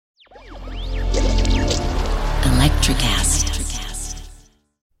NutraCast.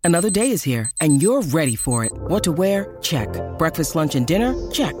 Another day is here, and you're ready for it. What to wear? Check. Breakfast, lunch, and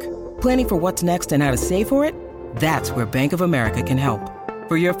dinner? Check. Planning for what's next and how to save for it? That's where Bank of America can help.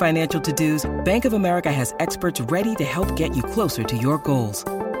 For your financial to-dos, Bank of America has experts ready to help get you closer to your goals.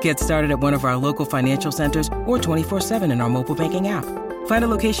 Get started at one of our local financial centers or 24/7 in our mobile banking app. Find a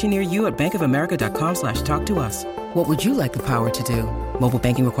location near you at bankofamerica.com/talktous. What would you like the power to do? Mobile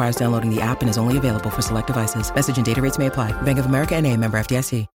banking requires downloading the app and is only available for select devices. Message and data rates may apply. Bank of America N.A., member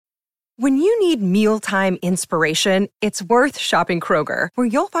FDIC. When you need mealtime inspiration, it's worth shopping Kroger, where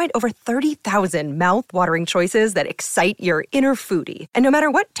you'll find over 30,000 mouth-watering choices that excite your inner foodie. And no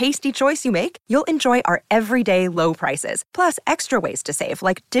matter what tasty choice you make, you'll enjoy our everyday low prices, plus extra ways to save,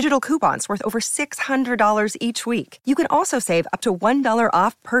 like digital coupons worth over $600 each week. You can also save up to $1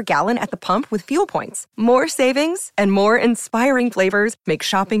 off per gallon at the pump with fuel points. More savings and more inspiring flavors make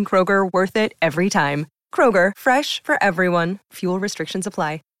shopping Kroger worth it every time. Kroger, fresh for everyone. Fuel restrictions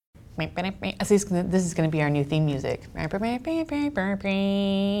apply. This is going to be our new theme music.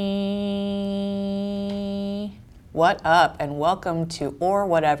 What up, and welcome to Or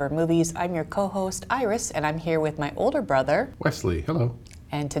Whatever Movies. I'm your co-host, Iris, and I'm here with my older brother, Wesley. Hello.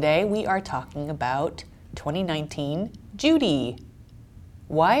 And today we are talking about 2019 Judy.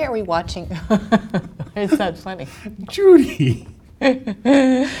 Why are we watching... It's not funny. Judy.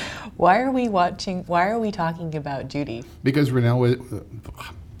 Why are we talking about Judy? Because Renelle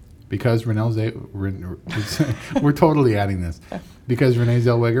we're totally adding this. Because Renee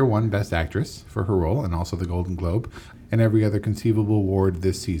Zellweger won Best Actress for her role and also the Golden Globe and every other conceivable award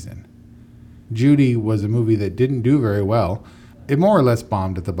this season. Judy was a movie that didn't do very well. It more or less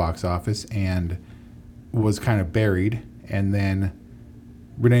bombed at the box office and was kind of buried. And then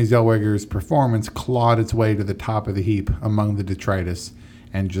Renee Zellweger's performance clawed its way to the top of the heap among the detritus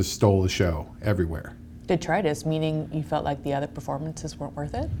and just stole the show everywhere. Detritus, meaning you felt like the other performances weren't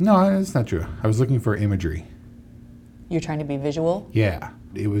worth it? No, that's not true. I was looking for imagery. You're trying to be visual? Yeah.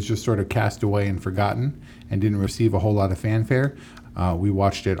 It was just sort of cast away and forgotten and didn't receive a whole lot of fanfare. We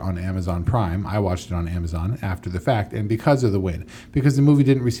watched it on Amazon Prime. I watched it on Amazon after the fact, and because of the win. Because the movie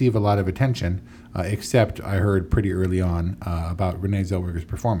didn't receive a lot of attention, except I heard pretty early on about Renee Zellweger's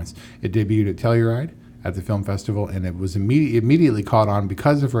performance. It debuted at Telluride at the film festival, and it was immediately caught on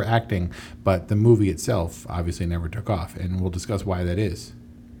because of her acting, but the movie itself obviously never took off, and we'll discuss why that is.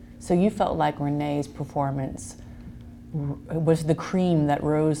 So you felt like Renee's performance was the cream that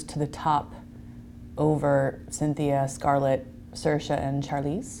rose to the top over Cynthia, Scarlett, Saoirse, and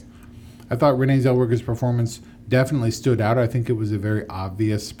Charlize? I thought Renee Zellweger's performance definitely stood out. I think it was a very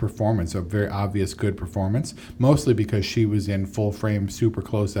obvious performance, a very obvious good performance, mostly because she was in full frame, super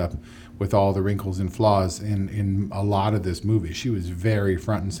close up with all the wrinkles and flaws in a lot of this movie. She was very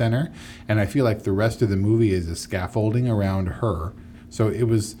front and center, and I feel like the rest of the movie is a scaffolding around her. So it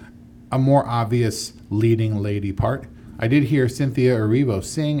was a more obvious leading lady part. I did hear Cynthia Erivo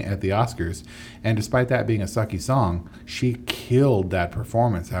sing at the Oscars, and despite that being a sucky song, she killed that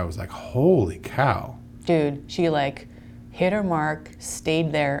performance. I was like, holy cow. Dude, she hit her mark,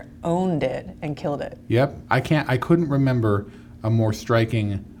 stayed there, owned it, and killed it. Yep. I couldn't remember a more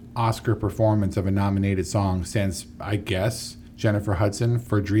striking Oscar performance of a nominated song since, I guess, Jennifer Hudson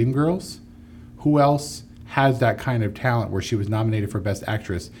for Dreamgirls. Who else has that kind of talent where she was nominated for Best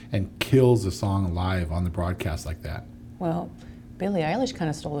Actress and kills a song live on the broadcast like that? Well, Billie Eilish kind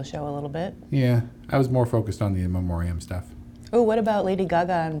of stole the show a little bit. Yeah, I was more focused on the in memoriam stuff. Oh, what about Lady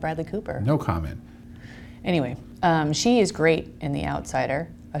Gaga and Bradley Cooper? No comment. Anyway, she is great in The Outsider,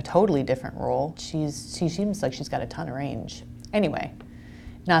 a totally different role. She seems like she's got a ton of range. Anyway,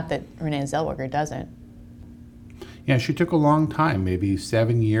 not that Renee Zellweger doesn't. Yeah, she took a long time, maybe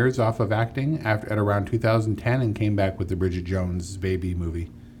 7 years off of acting at around 2010 and came back with the Bridget Jones Baby movie.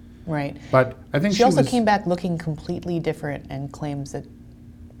 Right. But I think she also came back looking completely different and claims that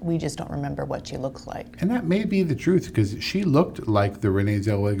we just don't remember what she looks like. And that may be the truth, because she looked like the Renee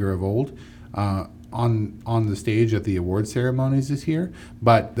Zellweger of old on the stage at the award ceremonies this year.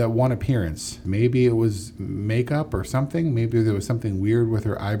 But that one appearance, maybe it was makeup or something. Maybe there was something weird with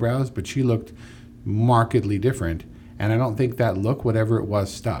her eyebrows, but she looked markedly different. And I don't think that look, whatever it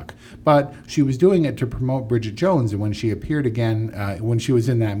was, stuck. But she was doing it to promote Bridget Jones. And when she appeared again, when she was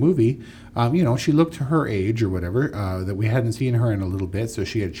in that movie, she looked to her age or whatever, that we hadn't seen her in a little bit. So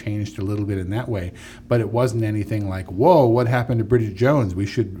she had changed a little bit in that way. But it wasn't anything like, whoa, what happened to Bridget Jones? We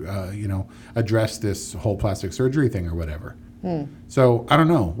should, address this whole plastic surgery thing or whatever. So I don't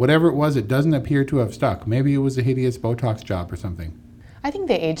know. Whatever it was, it doesn't appear to have stuck. Maybe it was a hideous Botox job or something. I think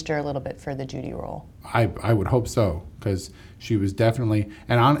they aged her a little bit for the Judy role. I would hope so, because she was definitely,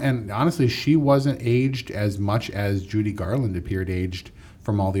 and honestly, she wasn't aged as much as Judy Garland appeared aged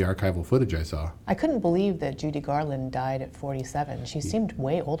from all the archival footage I saw. I couldn't believe that Judy Garland died at 47. She seemed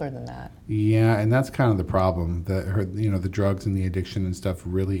way older than that. Yeah, and that's kind of the problem. The drugs and the addiction and stuff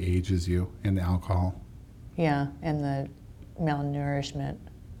really ages you, and the alcohol. Yeah, and the malnourishment.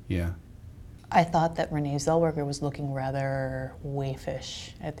 Yeah. I thought that Renee Zellweger was looking rather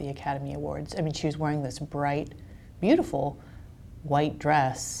waifish at the Academy Awards. I mean, she was wearing this bright, beautiful white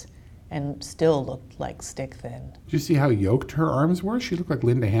dress and still looked like stick thin. Did you see how yoked her arms were? She looked like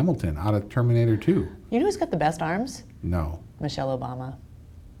Linda Hamilton out of Terminator 2. You know who's got the best arms? No. Michelle Obama.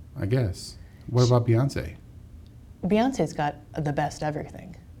 I guess. What about Beyonce? Beyonce's got the best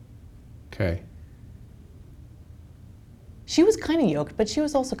everything. Okay. She was kind of yoked, but she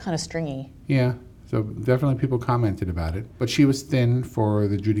was also kind of stringy. Yeah, so definitely people commented about it. But she was thin for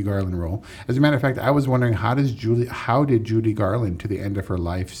the Judy Garland role. As a matter of fact, I was wondering how did Judy Garland to the end of her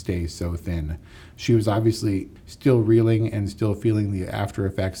life stay so thin? She was obviously still reeling and still feeling the after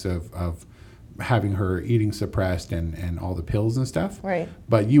effects of having her eating suppressed and all the pills and stuff. Right.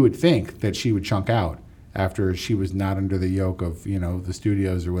 But you would think that she would chunk out after she was not under the yoke of, the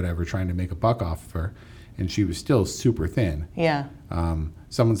studios or whatever trying to make a buck off of her. And she was still super thin. Yeah.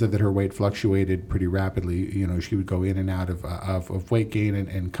 Someone said that her weight fluctuated pretty rapidly. She would go in and out of weight gain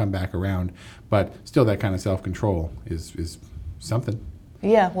and come back around. But still, that kind of self-control is something.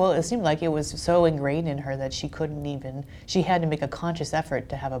 Yeah, well, it seemed like it was so ingrained in her that she had to make a conscious effort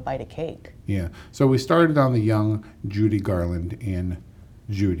to have a bite of cake. Yeah. So we started on the young Judy Garland in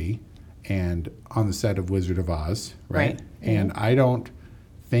Judy and on the set of Wizard of Oz, right? Mm-hmm. And I don't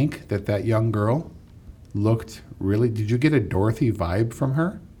think that young girl looked really... Did you get a Dorothy vibe from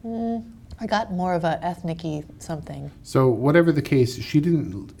her? I got more of a ethnic-y something. So whatever the case, she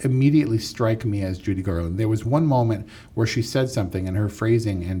didn't immediately strike me as Judy Garland. There was one moment where she said something and her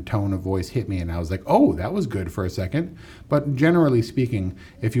phrasing and tone of voice hit me and I was like, oh, that was good for a second. But generally speaking,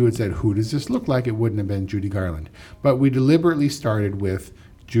 if you had said, who does this look like, it wouldn't have been Judy Garland. But we deliberately started with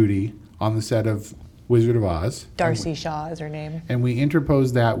Judy on the set of Wizard of Oz. Darcy Shaw is her name. And we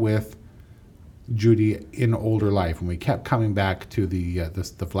interposed that with Judy in older life, and we kept coming back to the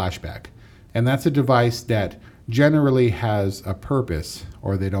flashback. And that's a device that generally has a purpose,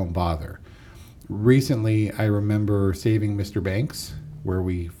 or they don't bother. Recently, I remember Saving Mr. Banks, where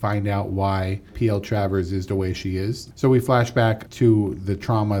we find out why P.L. Travers is the way she is. So we flash back to the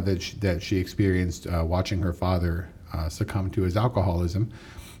trauma that she experienced watching her father succumb to his alcoholism.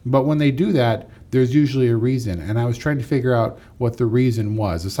 But when they do that, there's usually a reason. And I was trying to figure out what the reason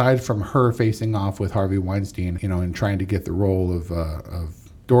was, aside from her facing off with Harvey Weinstein, and trying to get the role of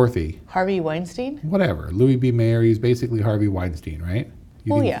Dorothy. Harvey Weinstein? Whatever. Louis B. Mayer, he's basically Harvey Weinstein, right?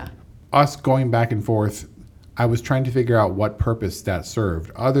 Yeah. Us going back and forth, I was trying to figure out what purpose that served,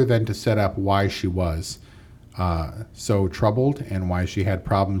 other than to set up why she was so troubled and why she had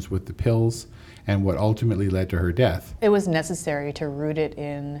problems with the pills and what ultimately led to her death. It was necessary to root it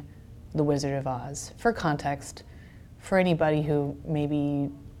in The Wizard of Oz. For context, for anybody who maybe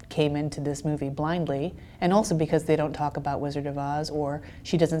came into this movie blindly, and also because they don't talk about Wizard of Oz, or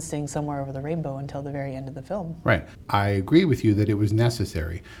she doesn't sing Somewhere Over the Rainbow until the very end of the film. Right. I agree with you that it was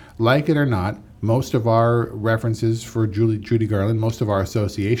necessary. Like it or not, most of our references for Judy Garland, most of our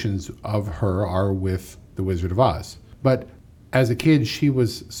associations of her are with The Wizard of Oz. But as a kid, she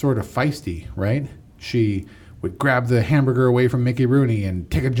was sort of feisty, right? She would grab the hamburger away from Mickey Rooney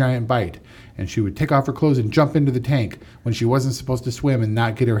and take a giant bite. And she would take off her clothes and jump into the tank when she wasn't supposed to swim and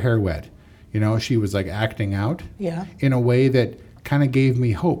not get her hair wet. She was like acting out in a way that kind of gave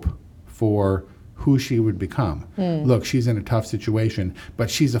me hope for who she would become. Look, she's in a tough situation, but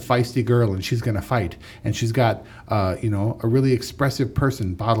she's a feisty girl and she's going to fight. And she's got, a really expressive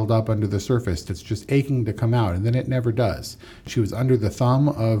person bottled up under the surface that's just aching to come out, and then it never does. She was under the thumb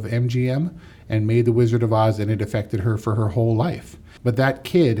of MGM and made The Wizard of Oz, and it affected her for her whole life. But that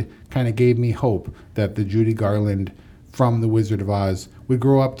kid kind of gave me hope that the Judy Garland from The Wizard of Oz would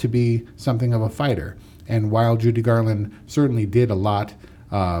grow up to be something of a fighter. And while Judy Garland certainly did a lot,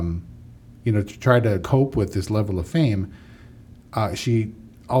 to try to cope with this level of fame, she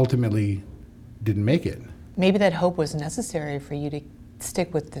ultimately didn't make it. Maybe that hope was necessary for you to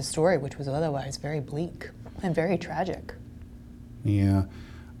stick with this story, which was otherwise very bleak and very tragic. Yeah.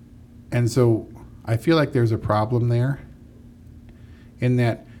 And so I feel like there's a problem there in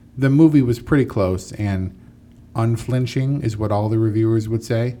that the movie was pretty close, and unflinching is what all the reviewers would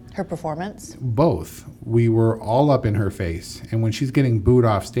say. Her performance? Both. We were all up in her face. And when she's getting booed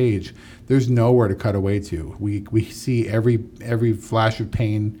off stage, there's nowhere to cut away to. We see every flash of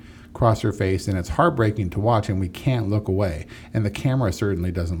pain cross her face, and it's heartbreaking to watch, and we can't look away. And the camera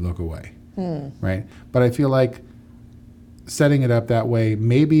certainly doesn't look away. Right? But I feel like setting it up that way,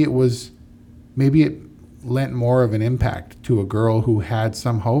 maybe it lent more of an impact to a girl who had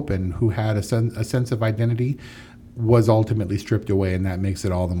some hope and who had a sense of identity, was ultimately stripped away, and that makes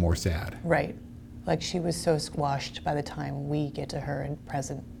it all the more sad. Right. Like she was so squashed by the time we get to her in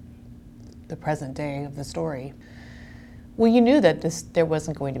the present day of the story. Well, you knew that there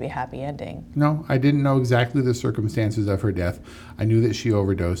wasn't going to be a happy ending. No, I didn't know exactly the circumstances of her death. I knew that she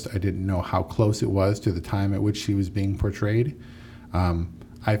overdosed. I didn't know how close it was to the time at which she was being portrayed.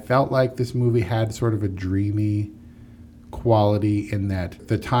 I felt like this movie had sort of a dreamy quality in that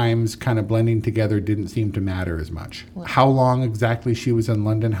the times kind of blending together didn't seem to matter as much. How long exactly she was in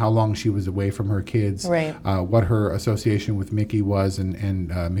London, how long she was away from her kids, right. What her association with Mickey was,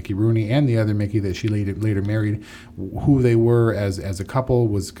 and Mickey Rooney and the other Mickey that she later married, who they were as a couple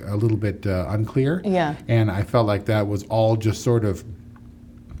was a little bit unclear. Yeah. And I felt like that was all just sort of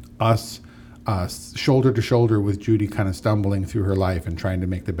us shoulder to shoulder with Judy kind of stumbling through her life and trying to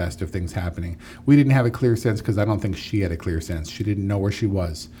make the best of things happening. We didn't have a clear sense because I don't think she had a clear sense. She didn't know where she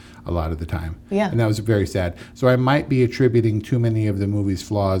was a lot of the time. Yeah. And that was very sad. So I might be attributing too many of the movie's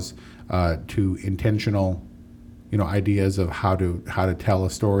flaws to intentional, ideas of how to tell a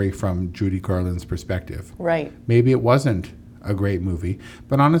story from Judy Garland's perspective. Right. Maybe it wasn't a great movie,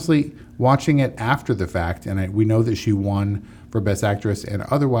 but honestly, watching it after the fact, and we know that she won for Best Actress and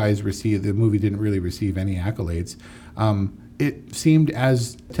otherwise the movie didn't really receive any accolades. It seemed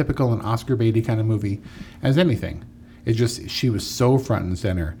as typical an Oscar baity kind of movie as anything. She was so front and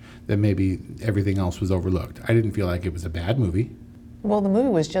center that maybe everything else was overlooked. I didn't feel like it was a bad movie. Well, the movie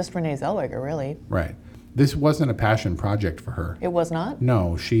was just Renee Zellweger, really. Right. This wasn't a passion project for her. It was not?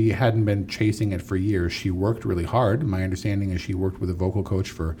 No, she hadn't been chasing it for years. She worked really hard. My understanding is she worked with a vocal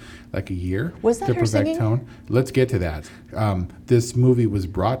coach for like a year. Was that to her perfect singing? Tone. Let's get to that. This movie was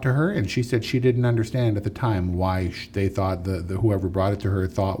brought to her, and she said she didn't understand at the time why they thought whoever brought it to her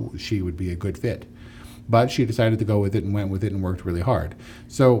thought she would be a good fit. But she decided to go with it and went with it and worked really hard.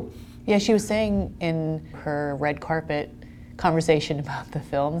 So, yeah, she was saying in her red carpet conversation about the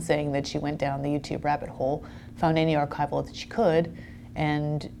film, saying that she went down the YouTube rabbit hole, found any archival that she could,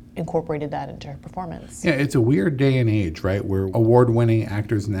 and incorporated that into her performance. Yeah, it's a weird day and age, right, where award-winning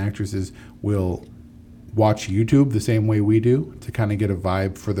actors and actresses will watch YouTube the same way we do to kind of get a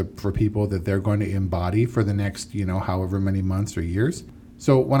vibe for people that they're going to embody for the next, however many months or years.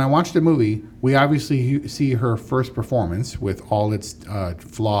 So when I watched the movie, we obviously see her first performance with all its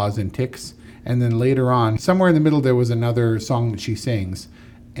flaws and ticks. And then later on, somewhere in the middle, there was another song that she sings.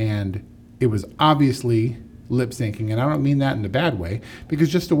 And it was obviously lip syncing. And I don't mean that in a bad way,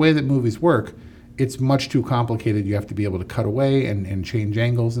 because just the way that movies work, it's much too complicated. You have to be able to cut away and change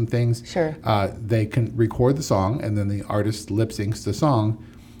angles and things. Sure. They can record the song, and then the artist lip syncs the song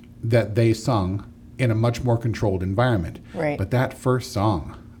that they sung in a much more controlled environment. Right. But that first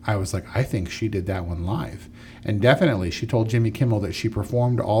song, I was like, I think she did that one live. And definitely, she told Jimmy Kimmel that she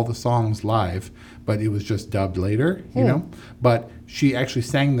performed all the songs live, but it was just dubbed later, But she actually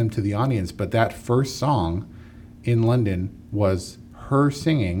sang them to the audience. But that first song in London was her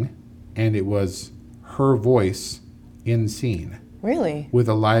singing, and it was her voice in scene. Really? With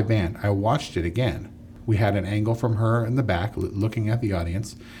a live band. I watched it again. We had an angle from her in the back looking at the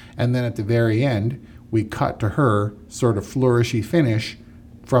audience. And then at the very end, we cut to her sort of flourishy finish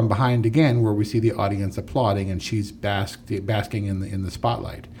from behind again, where we see the audience applauding, and she's basking in the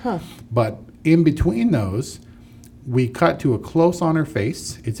spotlight. Huh. But in between those, we cut to a close on her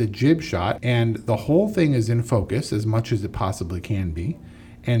face. It's a jib shot, and the whole thing is in focus as much as it possibly can be.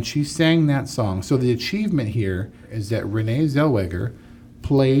 And she sang that song. So the achievement here is that Renee Zellweger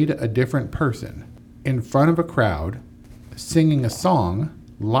played a different person in front of a crowd, singing a song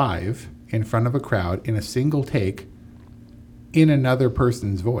live in front of a crowd in a single take in another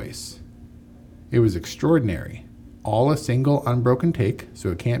person's voice. It was extraordinary. All a single unbroken take, so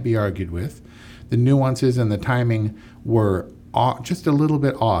it can't be argued with. The nuances and the timing were just a little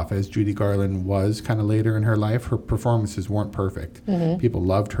bit off, as Judy Garland was kind of later in her life. Her performances weren't perfect. Mm-hmm. People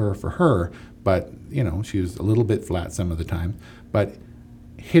loved her for her, but she was a little bit flat some of the time. But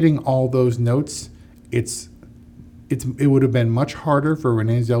hitting all those notes, it would have been much harder for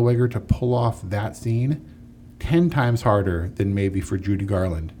Renee Zellweger to pull off that scene, 10 times harder than maybe for Judy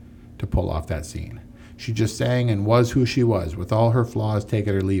Garland to pull off that scene. She just sang and was who she was, with all her flaws, take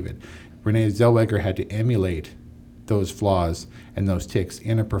it or leave it. Renee Zellweger had to emulate those flaws and those tics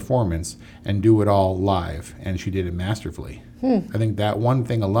in a performance and do it all live, and she did it masterfully. I think that one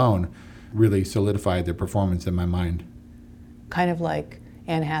thing alone really solidified the performance in my mind. Kind of like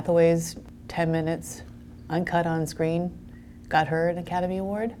Anne Hathaway's 10 minutes uncut on screen got her an Academy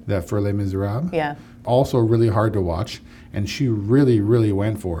Award. That for Les Miserables? Yeah. Also really hard to watch, and she really, really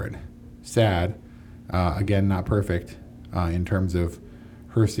went for it. Sad. Again, not perfect in terms of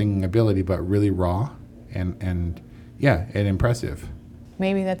her singing ability, but really raw and impressive.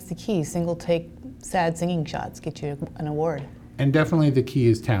 Maybe that's the key. Single take, sad singing shots get you an award. And definitely the key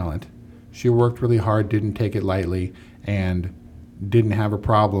is talent. She worked really hard, didn't take it lightly, and didn't have a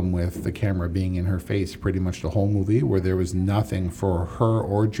problem with the camera being in her face pretty much the whole movie, where there was nothing for her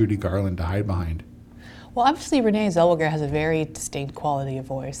or Judy Garland to hide behind. Well, obviously Renee Zellweger has a very distinct quality of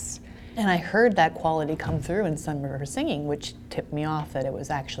voice. And I heard that quality come through in some of her singing, which tipped me off that it was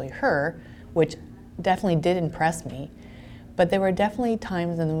actually her, which definitely did impress me. But there were definitely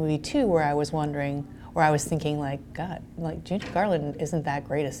times in the movie too where I was wondering, or I was thinking like, God, like Judy Garland isn't that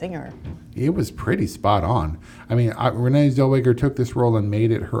great a singer. It was pretty spot on. I mean, Renee Zellweger took this role and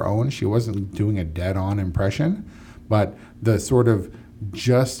made it her own. She wasn't doing a dead-on impression, but the sort of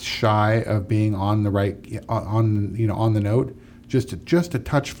just shy of being on the right, on the note, just a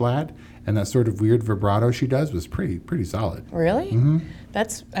touch flat, and that sort of weird vibrato she does was pretty solid. Really?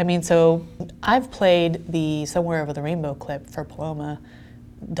 Mm-hmm. So I've played the Somewhere Over the Rainbow clip for Paloma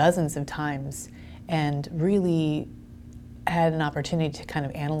dozens of times, and really had an opportunity to kind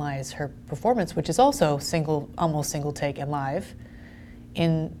of analyze her performance, which is also almost single take and live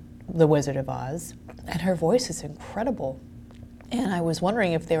in The Wizard of Oz. And her voice is incredible. And I was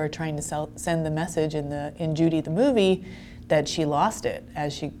wondering if they were trying to send the message in Judy the movie that she lost it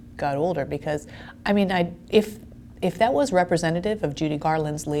as she got older, because I mean, if that was representative of Judy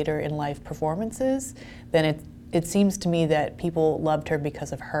Garland's later in life performances, then it seems to me that people loved her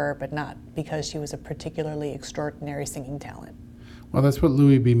because of her, but not because she was a particularly extraordinary singing talent. Well, that's what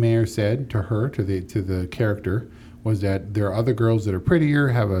Louis B. Mayer said to her, to the character, was that there are other girls that are prettier,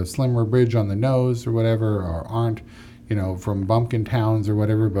 have a slimmer bridge on the nose or whatever, or aren't, from bumpkin towns or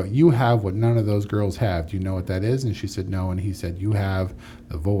whatever, but you have what none of those girls have. Do you know what that is? And she said no, and he said, you have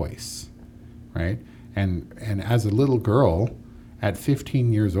the voice, right? And as a little girl, at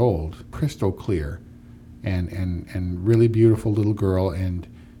 15 years old, crystal clear, and really beautiful little girl, and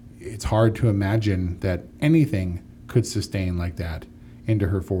it's hard to imagine that anything could sustain like that into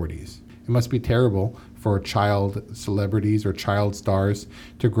her 40s. It must be terrible for child celebrities or child stars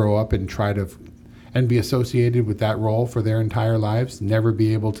to grow up and try to and be associated with that role for their entire lives, never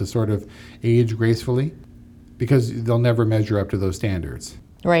be able to sort of age gracefully, because they'll never measure up to those standards.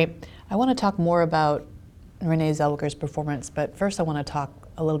 Right. I want to talk more about Renee Zellweger's performance, but first I want to talk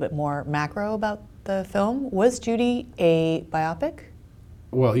a little bit more macro about the film. Was Judy a biopic?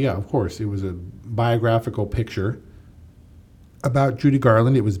 Well, yeah, of course. It was a biographical picture about Judy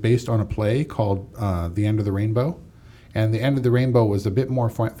Garland. It was based on a play called The End of the Rainbow. And The End of the Rainbow was a bit more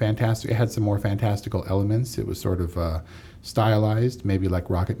fantastic. It had some more fantastical elements. It was sort of stylized, maybe like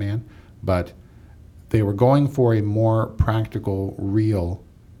Rocket Man. But they were going for a more practical, real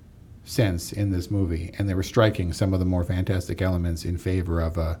sense in this movie. And they were striking some of the more fantastic elements in favor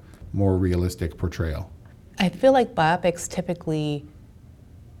of a more realistic portrayal. I feel like biopics typically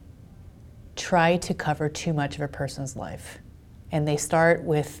try to cover too much of a person's life. And they start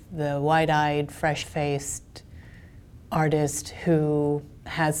with the wide-eyed, fresh-faced artist who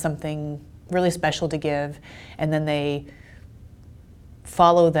has something really special to give, and then they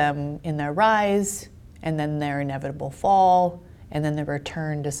follow them in their rise, and then their inevitable fall, and then their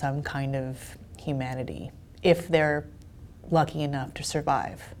return to some kind of humanity, if they're lucky enough to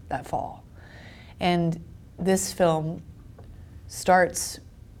survive that fall. And this film starts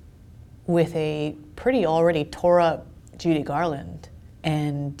with a pretty already tore up Judy Garland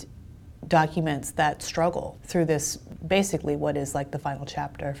and documents that struggle through this, basically what is like the final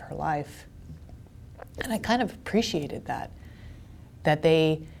chapter of her life. And I kind of appreciated that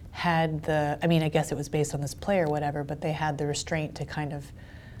they had I guess it was based on this play or whatever, but they had the restraint to kind of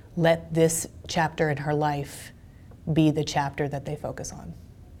let this chapter in her life be the chapter that they focus on.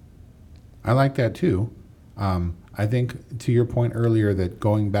 I like that too. I think to your point earlier that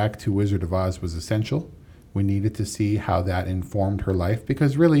going back to Wizard of Oz was essential. We needed to see how that informed her life,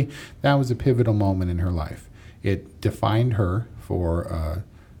 because really that was a pivotal moment in her life. It defined her for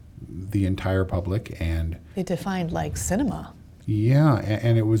the entire public, and it defined like cinema. Yeah,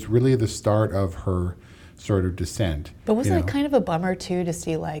 and it was really the start of her sort of descent. But wasn't it kind of a bummer too to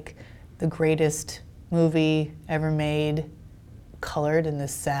see like the greatest movie ever made colored in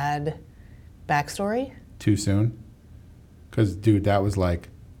this sad backstory? Too soon? Because, dude, that was like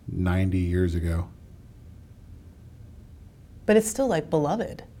 90 years ago. But it's still like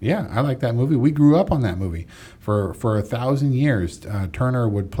beloved. Yeah, I like that movie. We grew up on that movie. For 1,000 years, Turner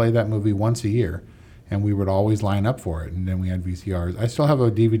would play that movie once a year, and we would always line up for it. And then we had VCRs. I still have a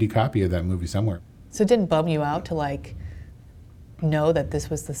DVD copy of that movie somewhere. So it didn't bum you out to like know that this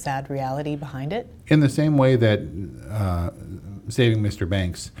was the sad reality behind it? In the same way that Saving Mr.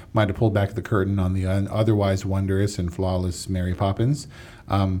 Banks might have pulled back the curtain on the otherwise wondrous and flawless Mary Poppins.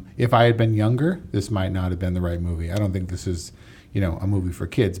 If I had been younger, this might not have been the right movie. I don't think this is, a movie for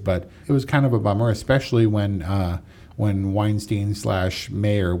kids, but it was kind of a bummer, especially when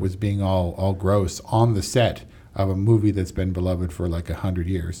Weinstein/Mayer was being all gross on the set of a movie that's been beloved for like 100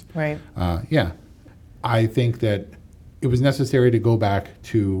 years. Right. Yeah. I think that it was necessary to go back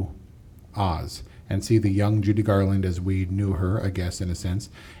to Oz and see the young Judy Garland as we knew her, I guess, in a sense,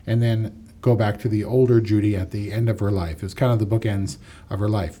 and then go back to the older Judy at the end of her life. It was kind of the bookends of her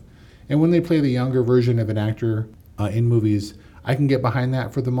life. And when they play the younger version of an actor in movies, I can get behind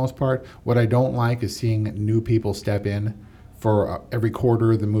that for the most part. What I don't like is seeing new people step in for every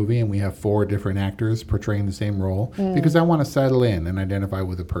quarter of the movie, and we have 4 different actors portraying the same role, because I want to settle in and identify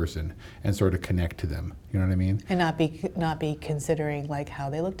with a person and sort of connect to them. You know what I mean? And not be considering like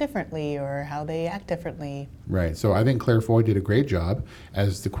how they look differently or how they act differently. Right. So I think Claire Foy did a great job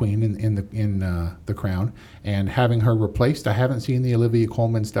as the Queen in The Crown, and having her replaced. I haven't seen the Olivia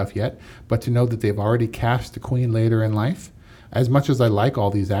Colman stuff yet, but to know that they've already cast the Queen later in life. As much as I like all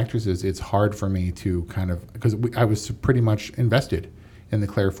these actresses, it's hard for me to kind of, because I was pretty much invested in the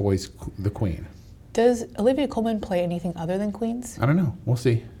Claire Foy's The Queen. Does Olivia Colman play anything other than queens? I don't know. We'll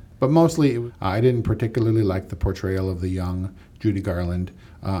see. But mostly, I didn't particularly like the portrayal of the young Judy Garland.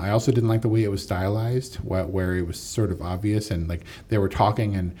 I also didn't like the way it was stylized, where it was sort of obvious and like they were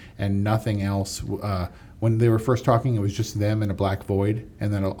talking and nothing else. When they were first talking, it was just them in a black void,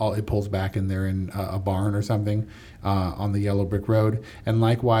 and then it pulls back and they're in a barn or something on the yellow brick road. And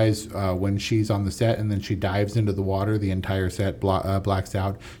likewise, when she's on the set and then she dives into the water, the entire set blacks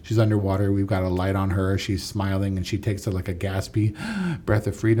out. She's underwater. We've got a light on her. She's smiling, and she takes like a gaspy breath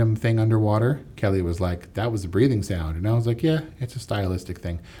of freedom thing underwater. Kelly was like, that was a breathing sound. And I was like, yeah, it's a stylistic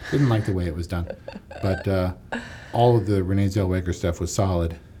thing. Didn't like the way it was done. But all of the Renee Zellweger stuff was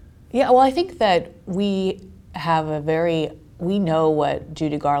solid. Yeah, well, I think that we know what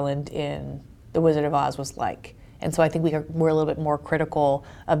Judy Garland in The Wizard of Oz was like. And so I think we're a little bit more critical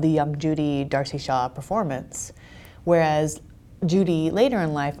of the young Judy Darcy Shaw performance. Whereas Judy later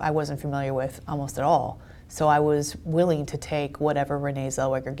in life, I wasn't familiar with almost at all. So I was willing to take whatever Renee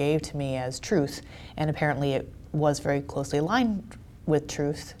Zellweger gave to me as truth. And apparently it was very closely aligned with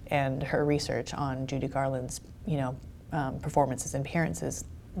truth and her research on Judy Garland's, performances and appearances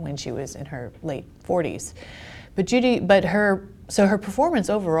when she was in her late 40s. But her performance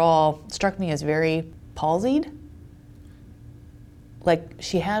overall struck me as very palsied. Like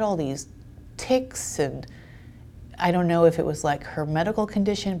she had all these tics, and I don't know if it was like her medical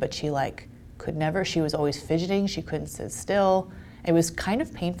condition, but she was always fidgeting, she couldn't sit still. It was kind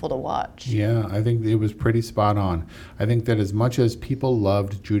of painful to watch. Yeah, I think it was pretty spot on. I think that as much as people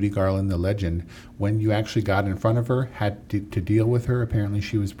loved Judy Garland, the legend, when you actually got in front of her, had to deal with her, apparently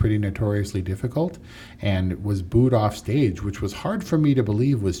she was pretty notoriously difficult and was booed off stage, which was hard for me to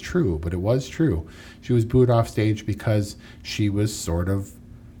believe was true, but it was true. She was booed off stage because she was sort of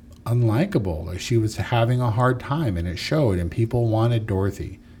unlikable. Like she was having a hard time, and it showed, and people wanted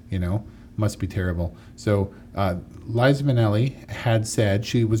Dorothy, Must be terrible. So Liza Minnelli had said,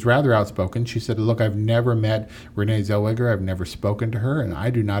 she was rather outspoken. She said, look, I've never met Renee Zellweger. I've never spoken to her, and I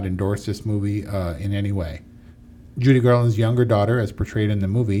do not endorse this movie in any way. Judy Garland's younger daughter, as portrayed in the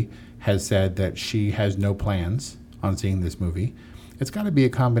movie, has said that she has no plans on seeing this movie. It's got to be a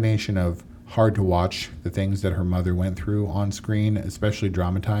combination of hard to watch, the things that her mother went through on screen, especially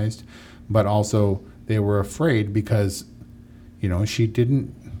dramatized, but also they were afraid because, she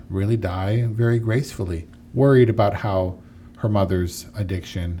didn't really die very gracefully, worried about how her mother's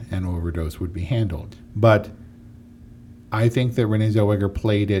addiction and overdose would be handled. But I think that Renee Zellweger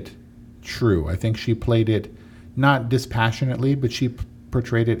played it true. I think she played it not dispassionately, but she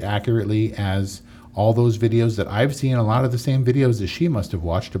portrayed it accurately as all those videos that I've seen, a lot of the same videos that she must have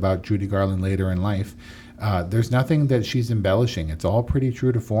watched about Judy Garland later in life. There's nothing that she's embellishing. It's all pretty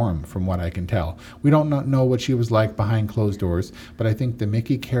true to form, from what I can tell. We don't know what she was like behind closed doors, but I think the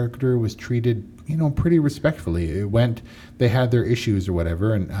Mickey character was treated, pretty respectfully. They had their issues or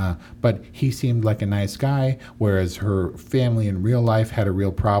whatever, but he seemed like a nice guy, whereas her family in real life had a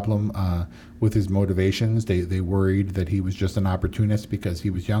real problem with his motivations. They worried that he was just an opportunist because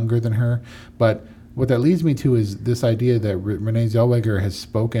he was younger than her. But What that leads me to is this idea that Renee Zellweger has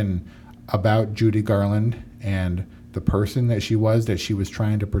spoken about Judy Garland and the person that she was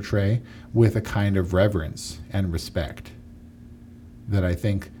trying to portray with a kind of reverence and respect that I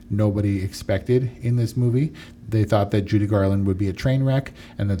think nobody expected in this movie. They thought that Judy Garland would be a train wreck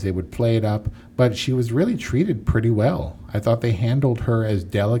and that they would play it up, but she was really treated pretty well. I thought they handled her as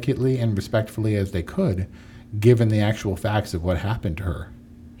delicately and respectfully as they could, given the actual facts of what happened to her.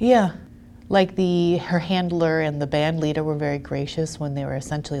 Yeah. Like her handler and the band leader were very gracious when they were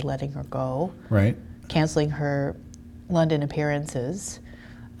essentially letting her go. Right. Canceling her London appearances.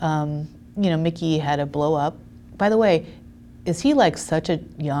 Mickey had a blow up. By the way, is he like such a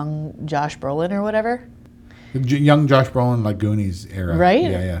young Josh Brolin or whatever? Young Josh Brolin, like Goonies era. Right?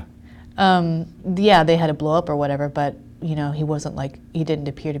 Yeah. They had a blow up or whatever, but he didn't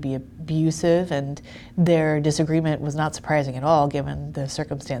appear to be abusive, and their disagreement was not surprising at all given the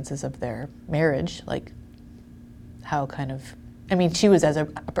circumstances of their marriage. Like how she was as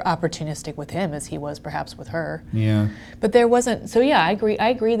opportunistic with him as he was perhaps with her. Yeah. But there wasn't, so yeah, I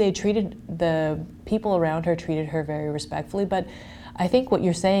agree the people around her treated her very respectfully, but I think what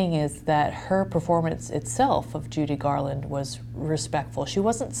you're saying is that her performance itself of Judy Garland was respectful. She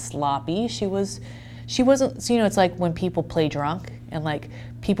wasn't sloppy. She wasn't, it's like when people play drunk, and like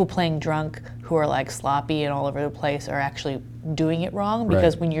people playing drunk who are like sloppy and all over the place are actually doing it wrong,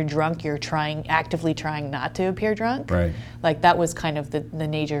 because when you're drunk, you're actively trying not to appear drunk. Right. Like that was kind of the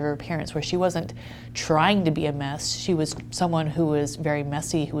nature of her appearance, where she wasn't trying to be a mess. She was someone who was very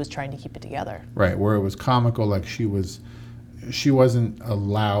messy, who was trying to keep it together. Right, where it was comical, like she wasn't a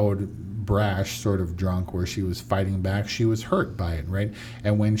loud, brash sort of drunk where she was fighting back. She was hurt by it, right?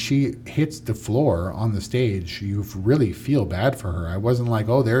 And when she hits the floor on the stage, you really feel bad for her. I wasn't like,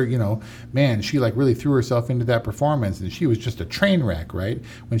 oh, man, she like really threw herself into that performance and she was just a train wreck, right?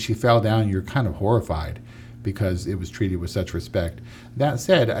 When she fell down, you're kind of horrified because it was treated with such respect. That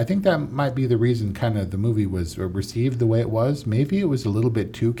said, I think that might be the reason kind of the movie was received the way it was. Maybe it was a little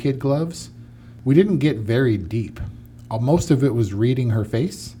bit too kid gloves. We didn't get very deep. Most of it was reading her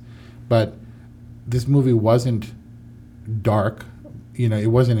face. But this movie wasn't dark. It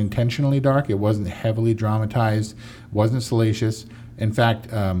wasn't intentionally dark. It wasn't heavily dramatized. Wasn't salacious. In fact,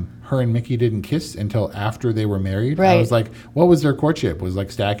 her and Mickey didn't kiss until after they were married. Right. I was like, what was their courtship? Was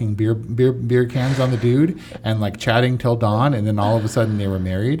like stacking beer cans on the dude and like chatting till dawn, and then all of a sudden they were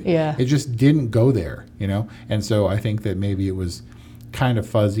married. Yeah. It just didn't go there, And so I think that maybe it was kind of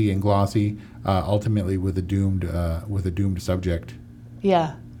fuzzy and glossy, ultimately with a doomed subject.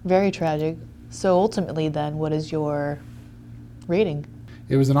 Yeah. Very tragic. So ultimately then, what is your rating?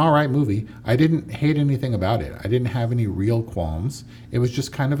 It was an all right movie. I didn't hate anything about it. I didn't have any real qualms. It was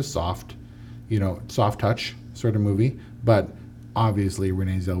just kind of a soft touch sort of movie. But obviously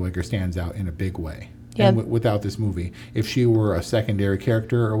Renee Zellweger stands out in a big way. Yeah. And without this movie, if she were a secondary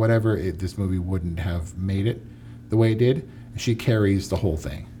character or whatever, this movie wouldn't have made it the way it did. She carries the whole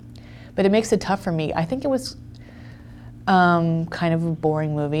thing. But it makes it tough for me. I think it was kind of a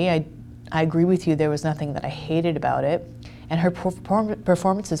boring movie. I agree with you. There was nothing that I hated about it, and her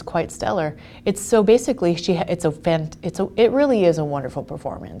performance is quite stellar. It's so basically it really is a wonderful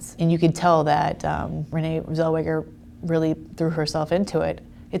performance, and you could tell that Renee Zellweger really threw herself into it.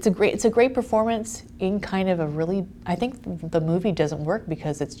 It's a great performance in kind of a really, I think the movie doesn't work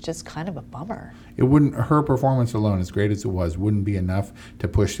because it's just kind of a bummer. Her performance alone, as great as it was, wouldn't be enough to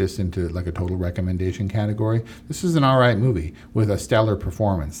push this into like a total recommendation category. This is an all right movie with a stellar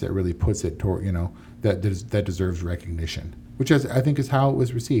performance that really puts it toward, that deserves recognition, which I think is how it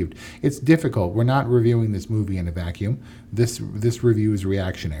was received. It's difficult. We're not reviewing this movie in a vacuum. This review is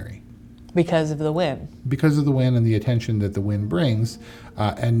reactionary. Because of the win. Because of the win and the attention that the win brings,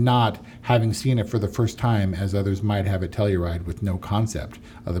 and not having seen it for the first time as others might have at Telluride with no concept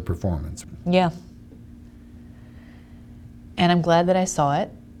of the performance. Yeah. And I'm glad that I saw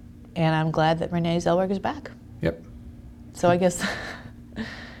it, and I'm glad that Renee Zellweger's back. Yep. So I guess...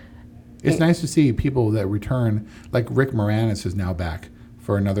 It's nice to see people that return, like Rick Moranis is now back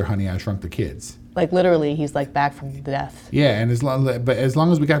for another Honey, I Shrunk the Kids. Like literally, he's like back from death. Yeah, and as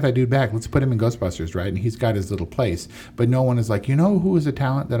long as we got that dude back, let's put him in Ghostbusters, right? And he's got his little place. But no one is like, who is a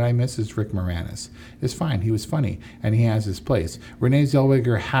talent that I miss is Rick Moranis. It's fine. He was funny, and he has his place. Renee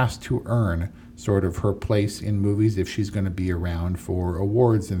Zellweger has to earn sort of her place in movies if she's going to be around for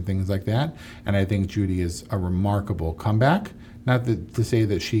awards and things like that. And I think Judy is a remarkable comeback. Not to say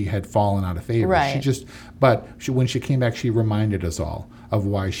that she had fallen out of favor. Right. When she came back, she reminded us all of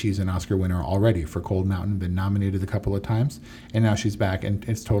why she's an Oscar winner already for Cold Mountain, been nominated a couple of times, and now she's back, and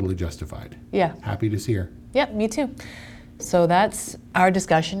it's totally justified. Yeah. Happy to see her. Yeah, me too. So that's our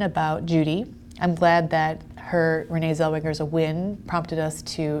discussion about Judy. I'm glad that Renee Zellweger's win prompted us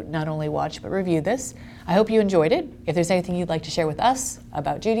to not only watch but review this. I hope you enjoyed it. If there's anything you'd like to share with us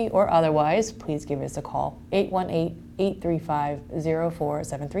about Judy or otherwise, please give us a call,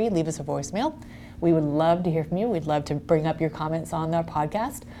 818-835-0473. Leave us a voicemail. We would love to hear from you. We'd love to bring up your comments on the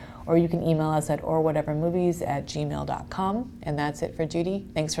podcast, or you can email us at orwhatevermovies@gmail.com. And that's it for Judy.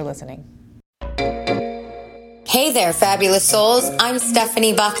 Thanks for listening. Hey there, fabulous souls. I'm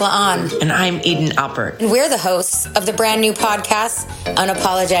Stephanie Baklaan. And I'm Eden Alpert. And we're the hosts of the brand new podcast,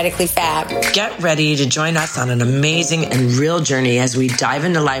 Unapologetically Fab. Get ready to join us on an amazing and real journey as we dive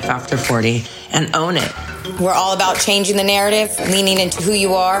into life after 40 and own it. We're all about changing the narrative, leaning into who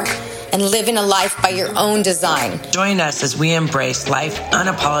you are, and living a life by your own design. Join us as we embrace life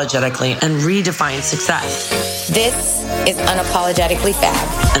unapologetically and redefine success. This is Unapologetically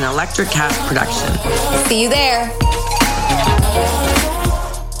Fab, an Electric Cast production. See you there.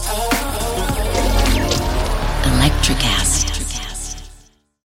 Electric Cast.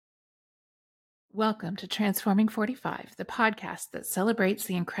 Welcome to Transforming 45, the podcast that celebrates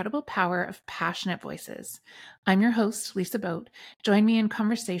the incredible power of passionate voices. I'm your host, Lisa Boat. Join me in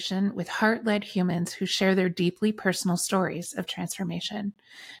conversation with heart-led humans who share their deeply personal stories of transformation.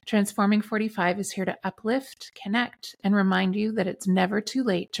 Transforming 45 is here to uplift, connect, and remind you that it's never too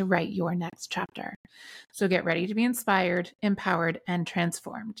late to write your next chapter. So get ready to be inspired, empowered, and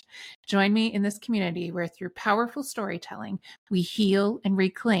transformed. Join me in this community where through powerful storytelling, we heal and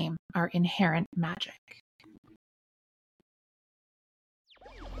reclaim our inherent magic.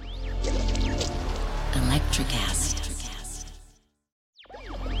 Electricast.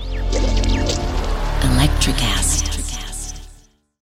 Electricast.